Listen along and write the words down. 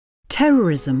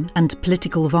Terrorism and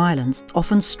political violence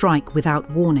often strike without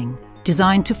warning,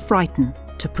 designed to frighten,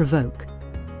 to provoke.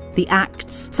 The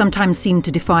acts sometimes seem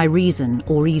to defy reason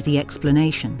or easy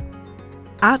explanation.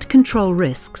 At Control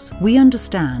Risks, we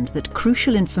understand that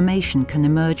crucial information can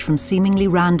emerge from seemingly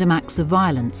random acts of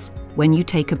violence when you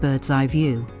take a bird's-eye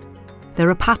view.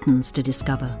 There are patterns to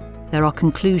discover. There are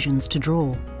conclusions to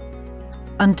draw.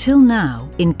 Until now,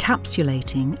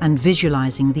 encapsulating and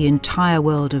visualizing the entire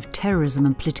world of terrorism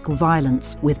and political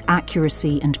violence with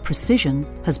accuracy and precision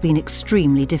has been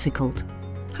extremely difficult.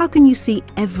 How can you see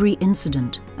every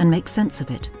incident and make sense of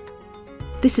it?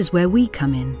 This is where we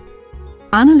come in.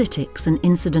 Analytics and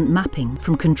incident mapping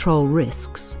from Control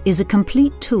Risks is a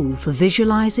complete tool for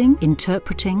visualizing,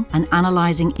 interpreting, and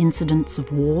analyzing incidents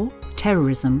of war,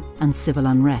 terrorism, and civil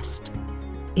unrest.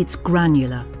 It's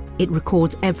granular. It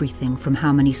records everything from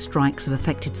how many strikes have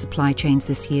affected supply chains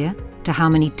this year to how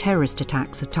many terrorist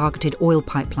attacks have targeted oil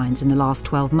pipelines in the last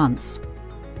 12 months.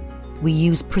 We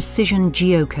use precision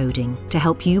geocoding to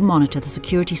help you monitor the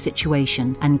security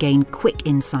situation and gain quick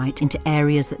insight into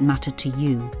areas that matter to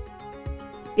you.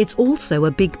 It's also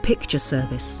a big picture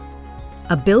service.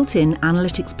 A built-in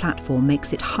analytics platform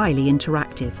makes it highly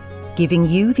interactive, giving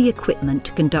you the equipment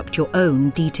to conduct your own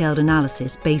detailed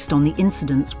analysis based on the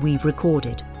incidents we've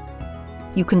recorded.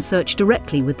 You can search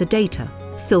directly with the data,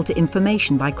 filter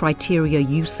information by criteria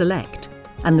you select,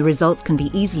 and the results can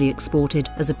be easily exported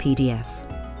as a PDF.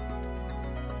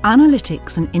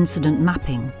 Analytics and incident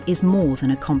mapping is more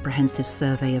than a comprehensive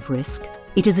survey of risk.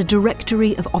 It is a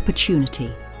directory of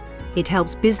opportunity. It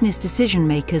helps business decision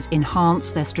makers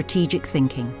enhance their strategic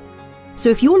thinking. So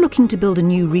if you're looking to build a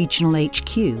new regional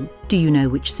HQ, do you know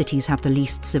which cities have the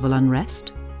least civil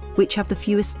unrest? Which have the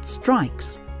fewest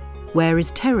strikes? Where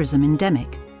is terrorism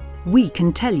endemic? We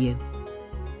can tell you.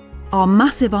 Our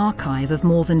massive archive of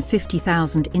more than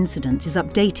 50,000 incidents is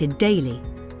updated daily.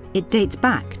 It dates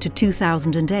back to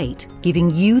 2008, giving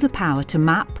you the power to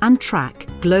map and track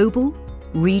global,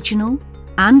 regional,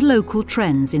 and local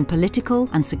trends in political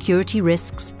and security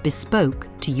risks bespoke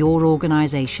to your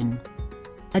organisation.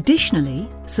 Additionally,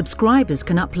 subscribers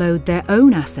can upload their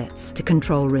own assets to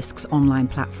Control Risks' online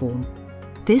platform.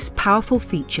 This powerful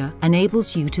feature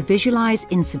enables you to visualize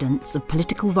incidents of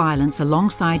political violence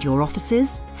alongside your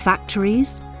offices,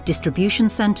 factories, distribution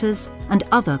centres, and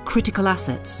other critical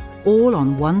assets, all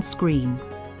on one screen.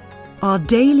 Our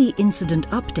daily incident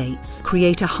updates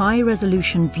create a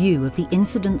high-resolution view of the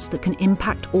incidents that can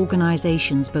impact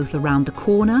organisations both around the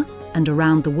corner and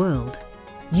around the world.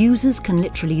 Users can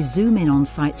literally zoom in on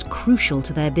sites crucial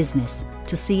to their business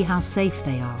to see how safe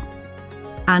they are.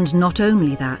 And not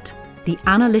only that, the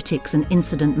analytics and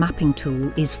incident mapping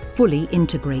tool is fully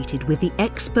integrated with the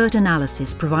expert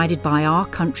analysis provided by our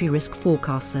country risk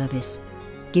forecast service,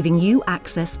 giving you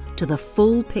access to the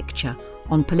full picture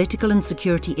on political and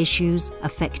security issues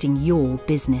affecting your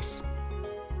business.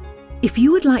 If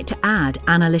you would like to add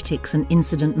analytics and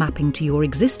incident mapping to your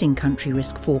existing country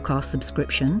risk forecast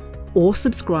subscription, or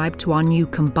subscribe to our new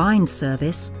combined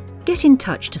service, get in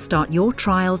touch to start your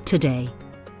trial today.